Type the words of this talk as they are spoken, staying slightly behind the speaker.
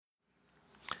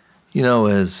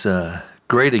As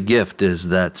great a gift as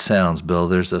that sounds, Bill,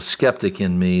 there's a skeptic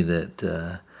in me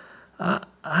that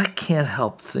I can't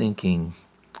help thinking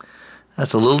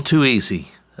that's a little too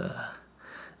easy.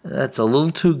 That's a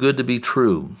little too good to be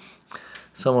true.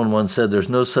 Someone once said there's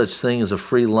no such thing as a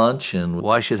free lunch, and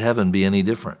why should heaven be any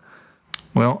different?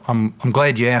 Well, I'm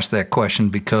glad you asked that question,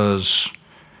 because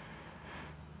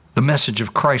the message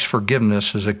of Christ's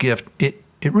forgiveness as a gift, it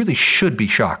really should be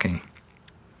shocking,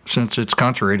 since it's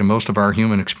contrary to most of our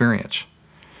human experience.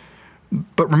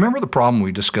 But remember the problem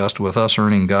we discussed with us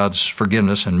earning God's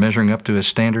forgiveness and measuring up to His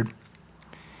standard?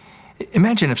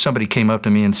 Imagine if somebody came up to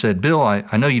me and said, Bill,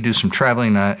 I know you do some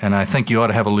traveling, and I think you ought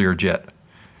to have a Learjet.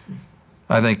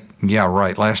 I think, yeah,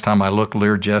 right. Last time I looked,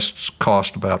 Learjets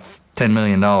cost about $10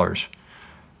 million.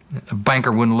 A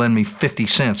banker wouldn't lend me 50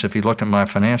 cents if he looked at my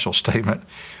financial statement.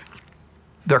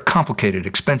 They're complicated,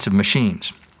 expensive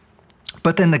machines.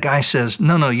 But then the guy says,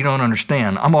 no, you don't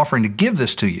understand. I'm offering to give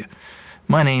this to you.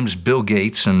 My name's Bill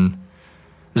Gates, and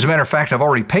as a matter of fact, I've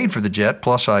already paid for the jet,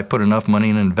 plus I put enough money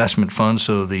in an investment fund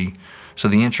so the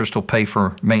interest will pay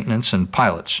for maintenance and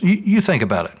pilots. You think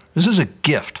about it. This is a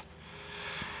gift.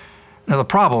 Now, the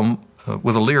problem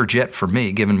with a Learjet for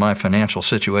me, given my financial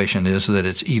situation, is that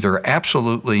it's either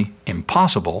absolutely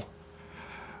impossible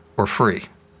or free.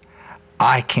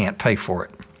 I can't pay for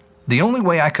it. The only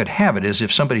way I could have it is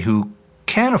if somebody who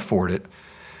can afford it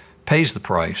pays the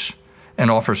price and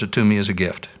offers it to me as a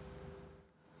gift.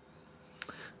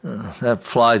 That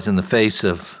flies in the face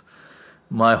of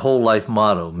my whole life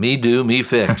motto, me do, me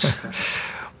fix.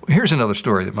 Here's another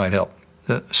story that might help.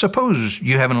 Suppose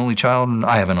you have an only child and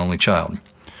I have an only child.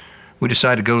 We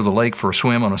decide to go to the lake for a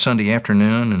swim on a Sunday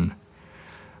afternoon, and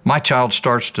my child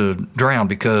starts to drown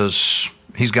because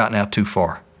he's gotten out too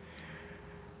far.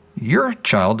 Your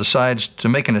child decides to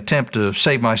make an attempt to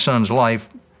save my son's life,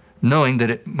 knowing that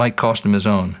it might cost him his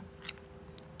own.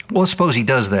 Well, let's suppose he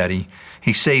does that.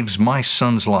 He saves my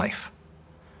son's life.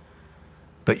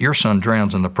 But your son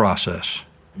drowns in the process.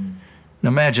 Now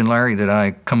imagine, Larry, that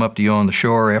I come up to you on the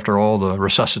shore after all the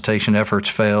resuscitation efforts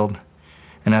failed,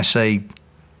 and I say,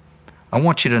 I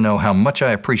want you to know how much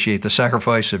I appreciate the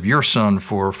sacrifice of your son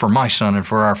for my son and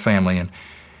for our family,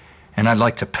 and I'd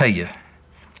like to pay you.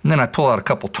 And then I'd pull out a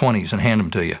couple 20s and hand them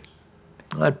to you.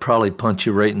 I'd probably punch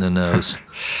you right in the nose.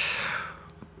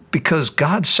 Because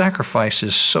God's sacrifice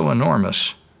is so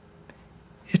enormous,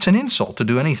 it's an insult to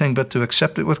do anything but to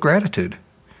accept it with gratitude.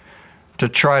 To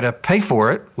try to pay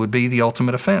for it would be the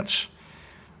ultimate offense.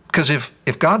 Because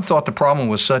if God thought the problem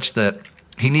was such that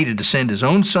He needed to send His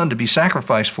own Son to be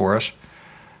sacrificed for us,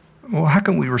 well, how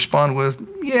can we respond with,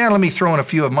 yeah, let me throw in a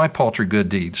few of my paltry good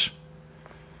deeds?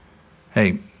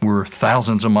 Hey, we're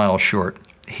thousands of miles short.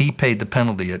 He paid the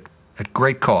penalty at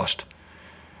great cost.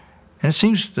 And it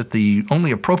seems that the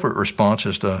only appropriate response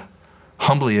is to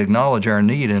humbly acknowledge our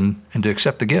need and to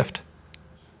accept the gift.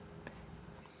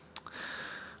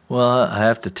 Well, I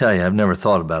have to tell you, I've never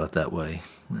thought about it that way.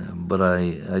 But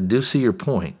I do see your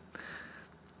point.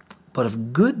 But if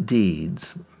good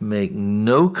deeds make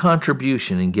no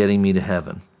contribution in getting me to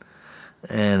heaven,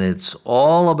 and it's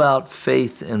all about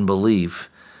faith and belief,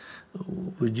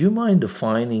 would you mind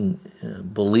defining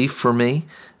belief for me?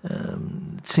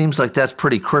 It seems like that's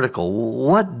pretty critical.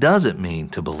 What does it mean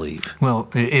to believe? Well,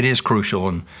 it is crucial,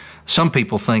 and some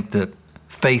people think that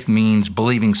faith means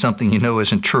believing something you know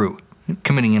isn't true,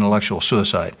 committing intellectual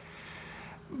suicide.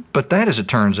 But that, as it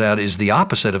turns out, is the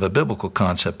opposite of a biblical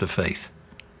concept of faith.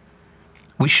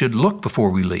 We should look before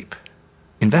we leap,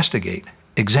 investigate,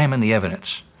 examine the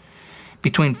evidence.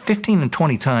 Between 15 and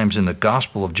 20 times in the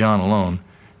Gospel of John alone,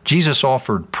 Jesus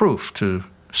offered proof to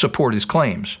support His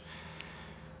claims.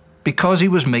 Because He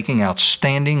was making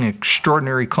outstanding,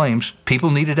 extraordinary claims,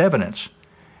 people needed evidence.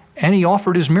 And He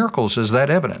offered His miracles as that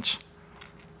evidence.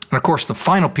 And of course, the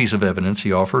final piece of evidence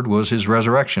He offered was His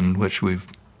resurrection, which we've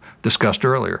discussed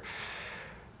earlier.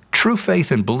 True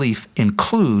faith and belief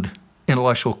include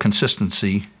intellectual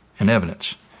consistency and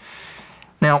evidence.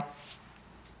 Now,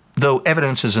 though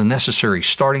evidence is a necessary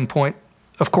starting point,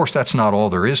 of course that's not all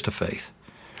there is to faith.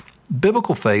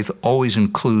 Biblical faith always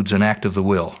includes an act of the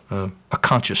will, a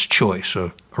conscious choice,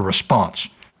 a response.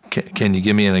 Can you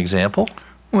give me an example?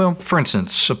 Well, for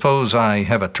instance, suppose I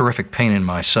have a terrific pain in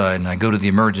my side and I go to the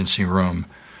emergency room.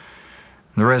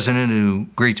 The resident who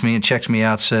greets me and checks me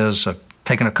out says, I've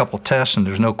taken a couple tests and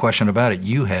there's no question about it,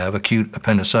 you have acute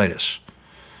appendicitis.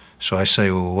 So I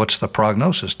say, well, what's the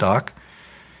prognosis, doc?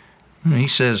 And he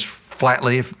says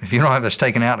flatly, if you don't have this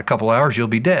taken out in a couple hours, you'll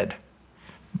be dead.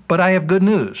 But I have good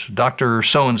news. Dr.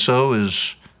 So-and-so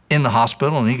is in the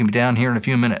hospital and he can be down here in a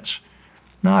few minutes.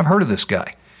 Now, I've heard of this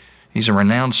guy. He's a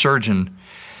renowned surgeon.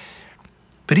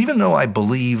 But even though I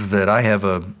believe that I have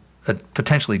a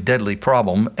potentially deadly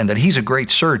problem and that he's a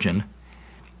great surgeon,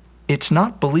 it's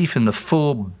not belief in the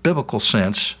full biblical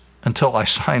sense until I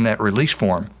sign that release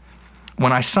form.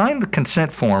 When I sign the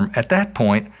consent form, at that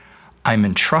point, I'm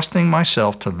entrusting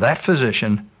myself to that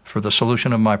physician for the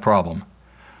solution of my problem.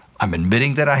 I'm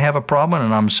admitting that I have a problem,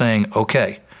 and I'm saying,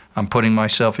 okay, I'm putting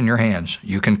myself in your hands.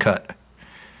 You can cut.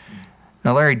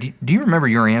 Now, Larry, do you remember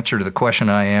your answer to the question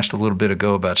I asked a little bit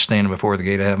ago about standing before the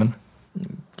gate of heaven?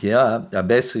 Yeah, I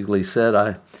basically said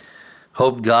I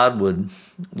hoped God would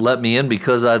let me in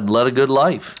because I'd led a good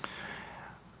life.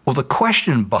 Well, the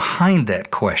question behind that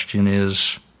question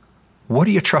is, what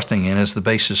are you trusting in as the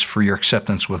basis for your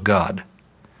acceptance with God?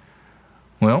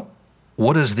 Well,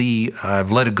 what does the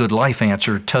I've led a good life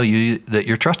answer tell you that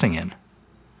you're trusting in?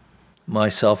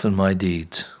 Myself and my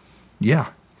deeds. Yeah,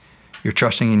 you're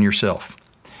trusting in yourself.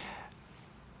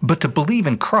 But to believe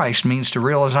in Christ means to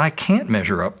realize I can't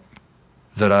measure up,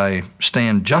 that I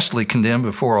stand justly condemned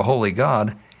before a holy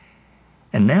God,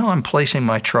 and now I'm placing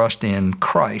my trust in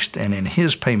Christ and in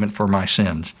His payment for my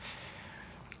sins.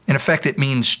 In effect, it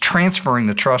means transferring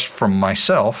the trust from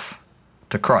myself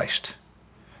to Christ.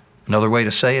 Another way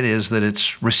to say it is that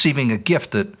it's receiving a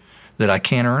gift that I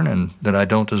can't earn and that I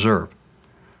don't deserve.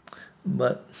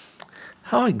 But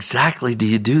how exactly do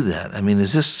you do that? I mean,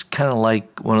 is this kind of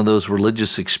like one of those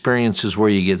religious experiences where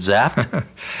you get zapped?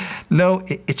 No,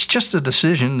 it's just a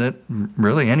decision that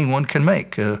really anyone can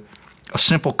make. A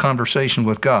simple conversation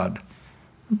with God.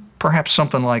 Perhaps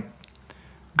something like,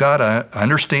 God, I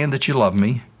understand that you love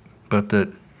me, but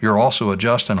that you're also a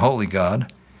just and holy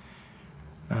God.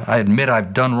 I admit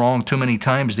I've done wrong too many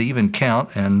times to even count,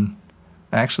 and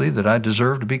actually that I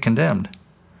deserve to be condemned.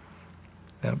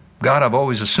 God, I've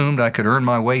always assumed I could earn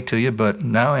my way to you, but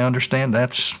now I understand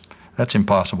that's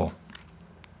impossible.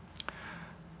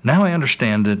 Now I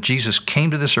understand that Jesus came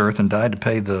to this earth and died to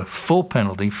pay the full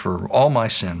penalty for all my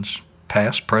sins,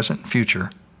 past, present, and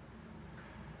future.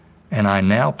 And I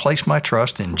now place my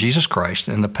trust in Jesus Christ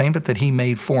and the payment that He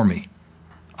made for me.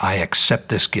 I accept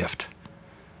this gift.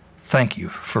 Thank you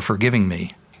for forgiving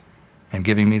me and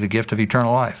giving me the gift of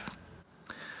eternal life.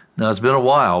 Now, it's been a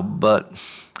while, but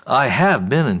I have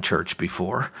been in church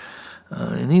before,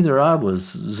 and either I was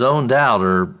zoned out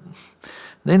or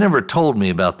they never told me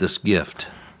about this gift.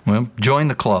 Well, join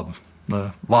the club.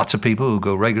 Lots of people who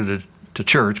go regularly to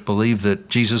church believe that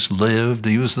Jesus lived,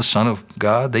 He was the Son of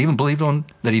God. They even believed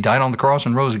that He died on the cross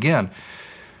and rose again,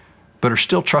 but are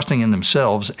still trusting in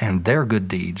themselves and their good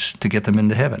deeds to get them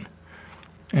into heaven.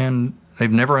 And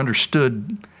they've never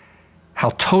understood how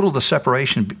total the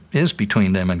separation is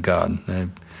between them and God.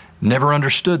 They've never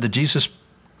understood that Jesus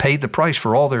paid the price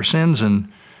for all their sins,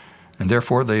 and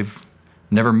therefore they've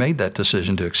never made that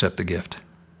decision to accept the gift.